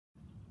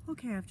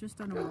Okay, I've just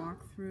done a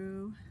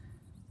walkthrough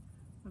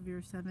of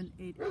your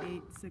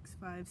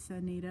 78865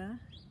 Sanita.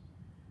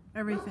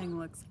 Everything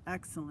looks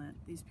excellent.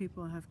 These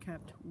people have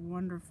kept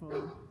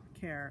wonderful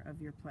care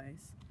of your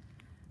place.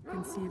 You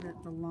can see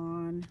that the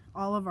lawn,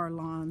 all of our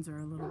lawns are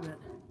a little bit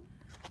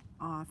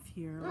off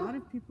here. A lot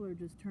of people are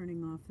just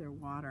turning off their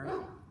water.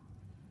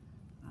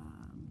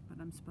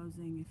 But I'm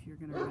supposing if you're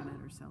going to rent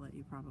it or sell it,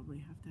 you probably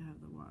have to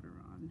have the water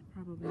on.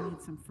 Probably need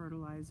some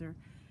fertilizer.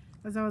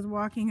 As I was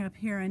walking up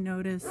here, I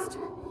noticed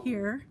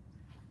here,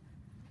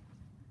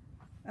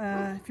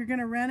 if you're going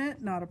to rent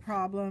it, not a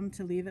problem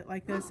to leave it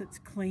like this. It's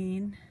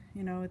clean.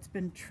 You know, it's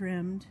been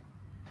trimmed.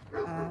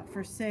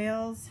 For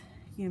sales,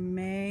 you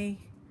may,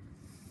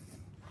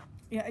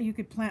 yeah, you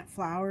could plant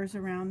flowers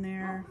around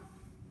there.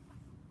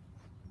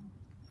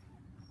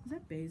 Is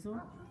that basil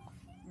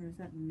or is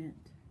that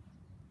mint?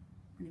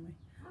 Anyway,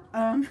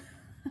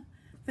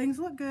 things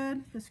look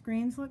good. The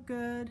screens look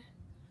good.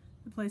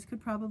 The place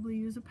could probably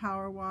use a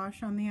power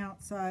wash on the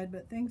outside,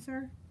 but things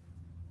are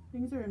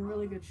in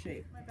really good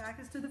shape. My back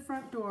is to the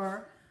front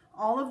door.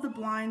 All of the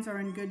blinds are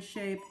in good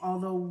shape,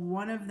 although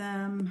one of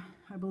them,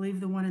 I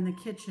believe the one in the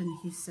kitchen,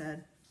 he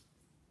said,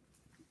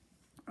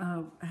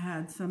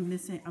 had a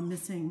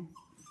missing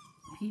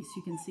piece.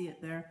 You can see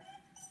it there.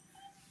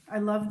 I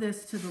love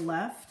this to the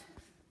left.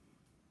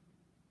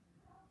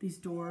 These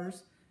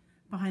doors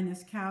behind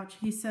this couch.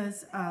 He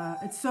says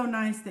it's so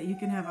nice that you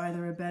can have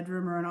either a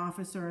bedroom or an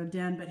office or a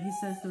den, but he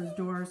says those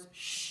doors,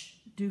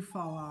 do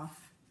fall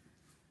off.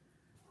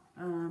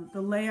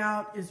 The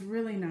layout is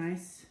really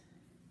nice.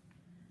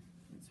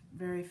 It's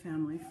very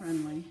family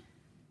friendly.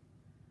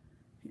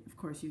 Of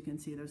course, you can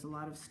see there's a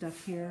lot of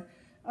stuff here.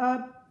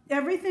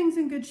 Everything's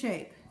in good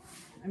shape.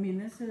 I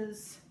mean,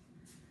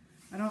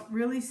 I don't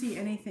really see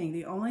anything.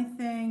 The only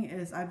thing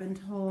is I've been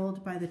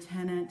told by the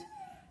tenant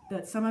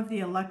that some of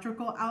the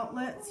electrical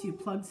outlets, you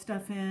plug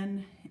stuff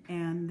in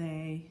and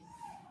they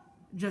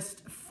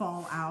just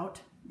fall out.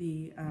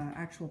 The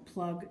actual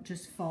plug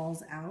just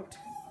falls out.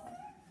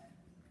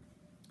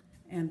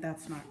 And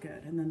that's not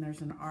good. And then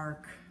there's an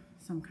arc,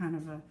 some kind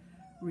of a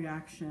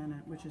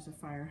reaction, which is a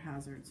fire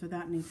hazard. So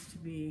that needs to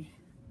be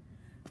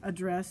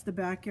addressed. The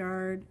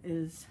backyard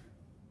is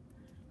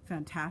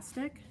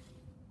fantastic.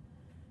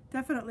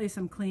 Definitely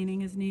some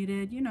cleaning is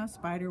needed. You know,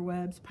 spider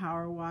webs,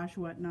 power wash,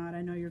 whatnot.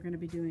 I know you're going to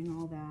be doing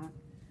all that.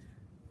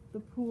 The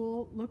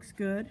pool looks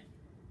good.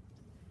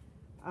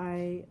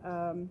 I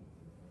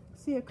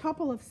see a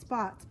couple of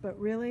spots, but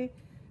really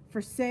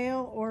for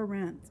sale or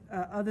rent,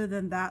 other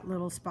than that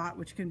little spot,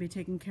 which can be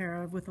taken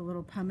care of with a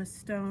little pumice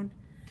stone.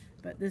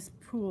 But this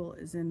pool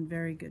is in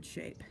very good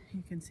shape.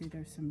 You can see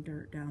there's some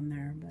dirt down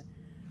there, but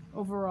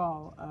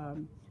overall,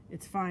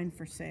 it's fine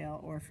for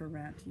sale or for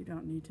rent. You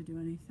don't need to do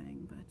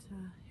anything, but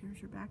here's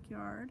your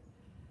backyard.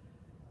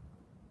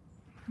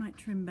 Might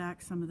trim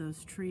back some of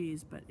those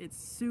trees, but it's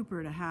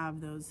super to have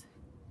those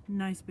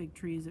nice big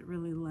trees. It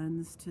really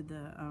lends to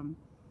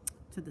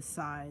the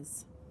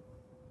size.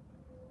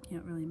 You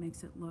know, it really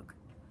makes it look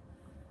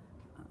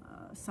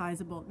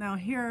sizable. Now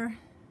here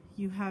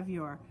you have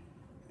your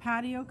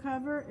patio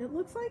cover. It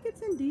looks like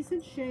it's in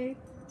decent shape.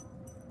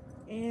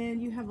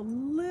 And you have a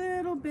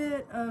little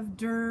bit of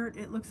dirt.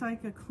 It looks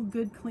like a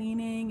good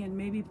cleaning and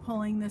maybe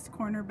pulling this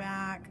corner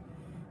back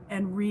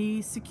and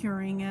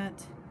re-securing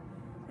it.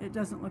 It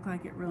doesn't look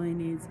like it really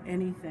needs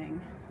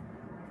anything.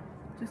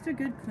 Just a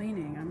good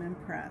cleaning. I'm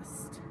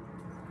impressed.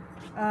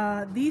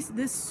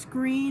 This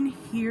screen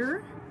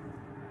here,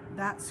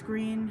 that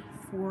screen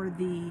for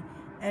the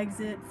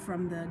exit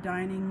from the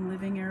dining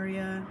living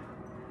area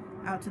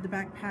out to the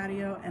back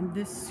patio, and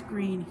this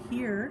screen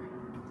here.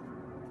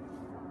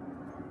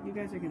 You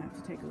guys are gonna have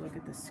to take a look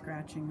at the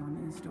scratching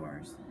on these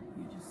doors.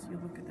 You'll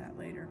look at that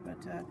later.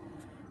 But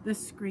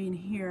this screen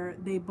here,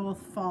 they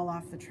both fall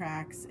off the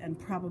tracks and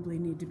probably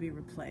need to be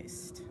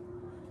replaced.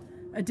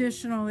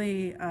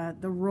 Additionally,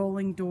 the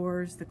rolling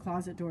doors, the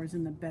closet doors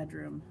in the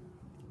bedroom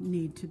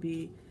need to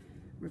be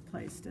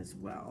replaced as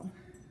well.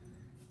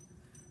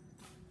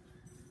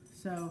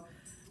 So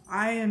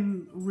I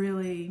am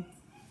really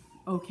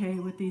okay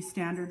with these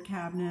standard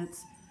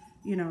cabinets.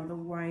 You know, the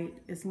white,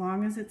 as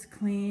long as it's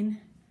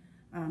clean,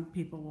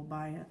 people will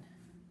buy it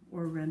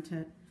or rent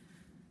it.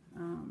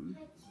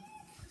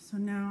 So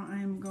now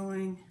I'm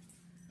going,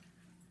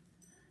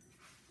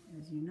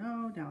 as you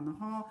know, down the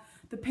hall.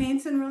 The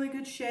paint's in really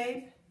good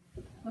shape.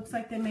 Looks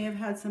like they may have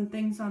had some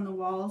things on the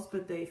walls,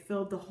 but they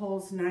filled the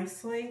holes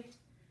nicely.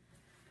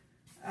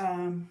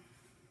 Okay,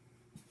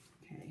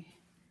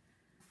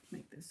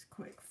 make this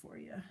quick for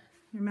you.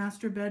 Your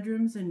master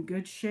bedroom's in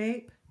good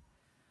shape.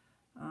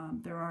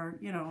 There are,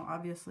 you know,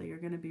 obviously you're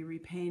going to be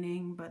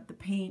repainting, but the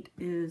paint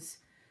is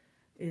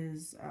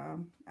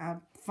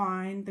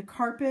fine. The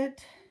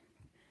carpet,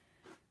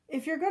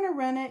 if you're going to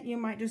rent it, you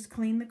might just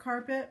clean the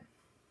carpet.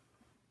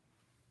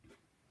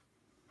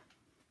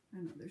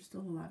 I know there's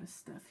still a lot of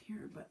stuff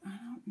here, but I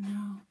don't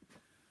know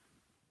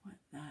what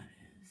that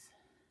is.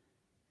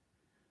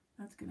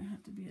 That's going to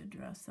have to be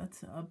addressed.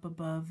 That's up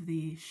above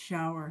the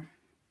shower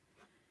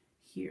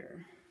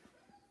here.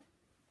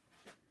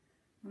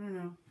 I don't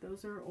know.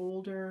 Those are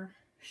older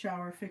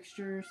shower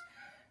fixtures.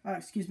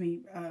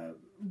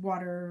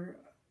 Water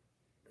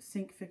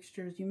sink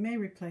fixtures. You may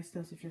replace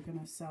those if you're going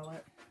to sell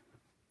it.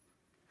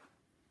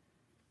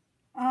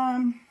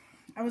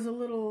 I was a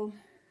little,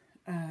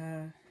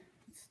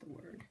 what's the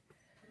word?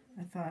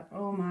 I thought,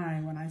 oh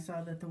my, when I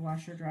saw that the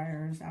washer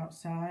dryer is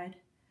outside,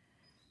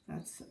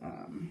 that's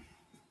a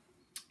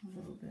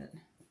little bit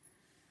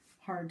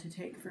hard to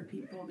take for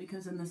people,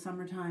 because in the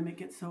summertime it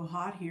gets so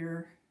hot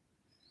here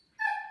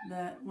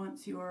that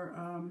once your,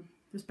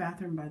 this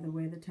bathroom, by the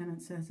way, the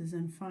tenant says is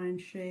in fine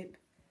shape.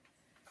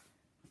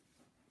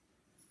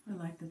 I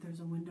like that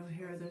there's a window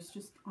here. There's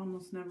just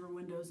almost never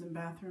windows in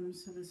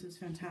bathrooms, so this is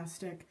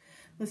fantastic.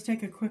 Let's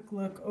take a quick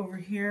look over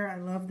here.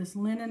 I love this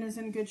linen is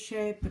in good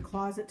shape. The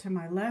closet to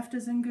my left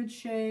is in good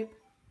shape.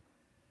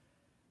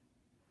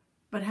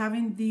 But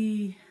having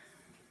the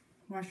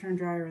washer and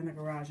dryer in the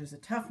garage is a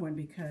tough one,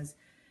 because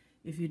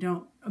if you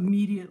don't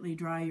immediately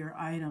dry your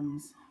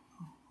items,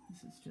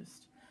 this is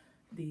just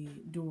the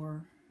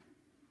door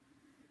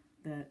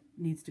that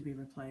needs to be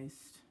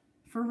replaced.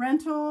 For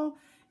rental,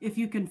 if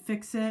you can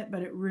fix it,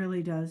 but it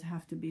really does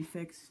have to be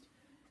fixed.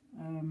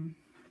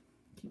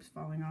 Keeps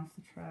falling off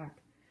the track.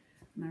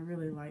 And I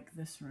really like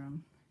this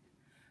room.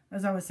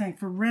 As I was saying,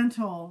 for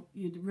rental,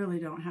 you really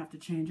don't have to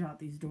change out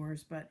these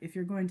doors, but if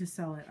you're going to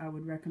sell it, I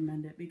would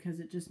recommend it, because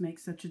it just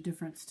makes such a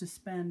difference to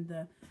spend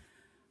the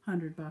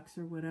 $100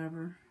 or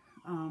whatever.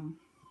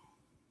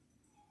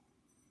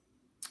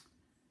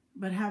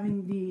 But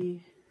having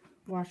the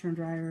washer and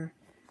dryer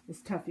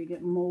is tough. You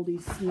get moldy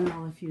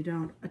smell if you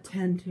don't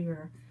attend to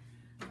your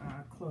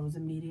clothes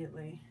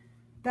immediately.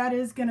 That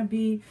is going to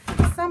be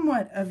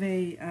somewhat of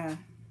a,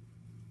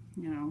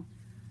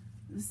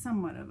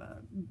 somewhat of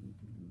a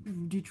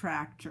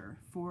detractor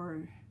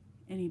for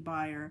any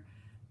buyer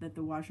that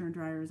the washer and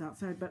dryer is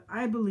outside. But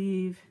I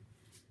believe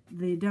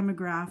the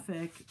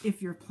demographic,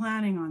 if you're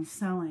planning on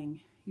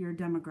selling, your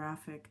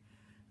demographic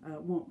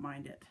won't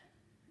mind it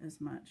as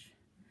much.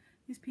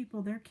 These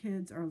people, their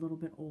kids are a little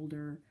bit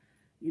older.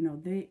 You know,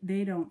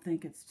 they don't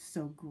think it's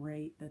so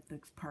great that the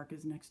park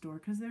is next door,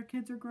 because their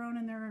kids are grown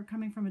and they're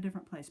coming from a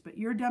different place. But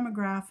your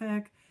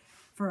demographic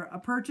for a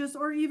purchase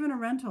or even a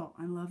rental,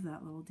 I love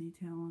that little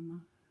detail on the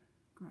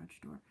garage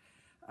door.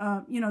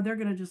 They're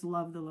going to just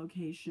love the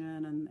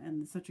location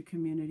and such a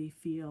community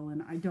feel.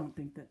 And I don't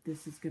think that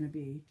this is going to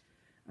be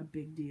a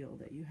big deal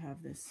that you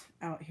have this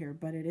out here.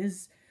 But it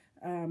is,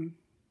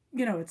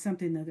 it's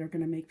something that they're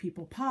going to make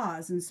people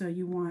pause. And so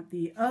you want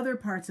the other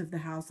parts of the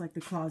house, like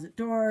the closet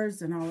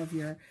doors and all of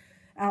your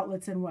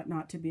outlets and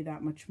whatnot, to be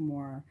that much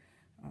more,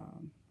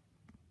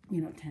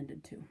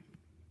 tended to.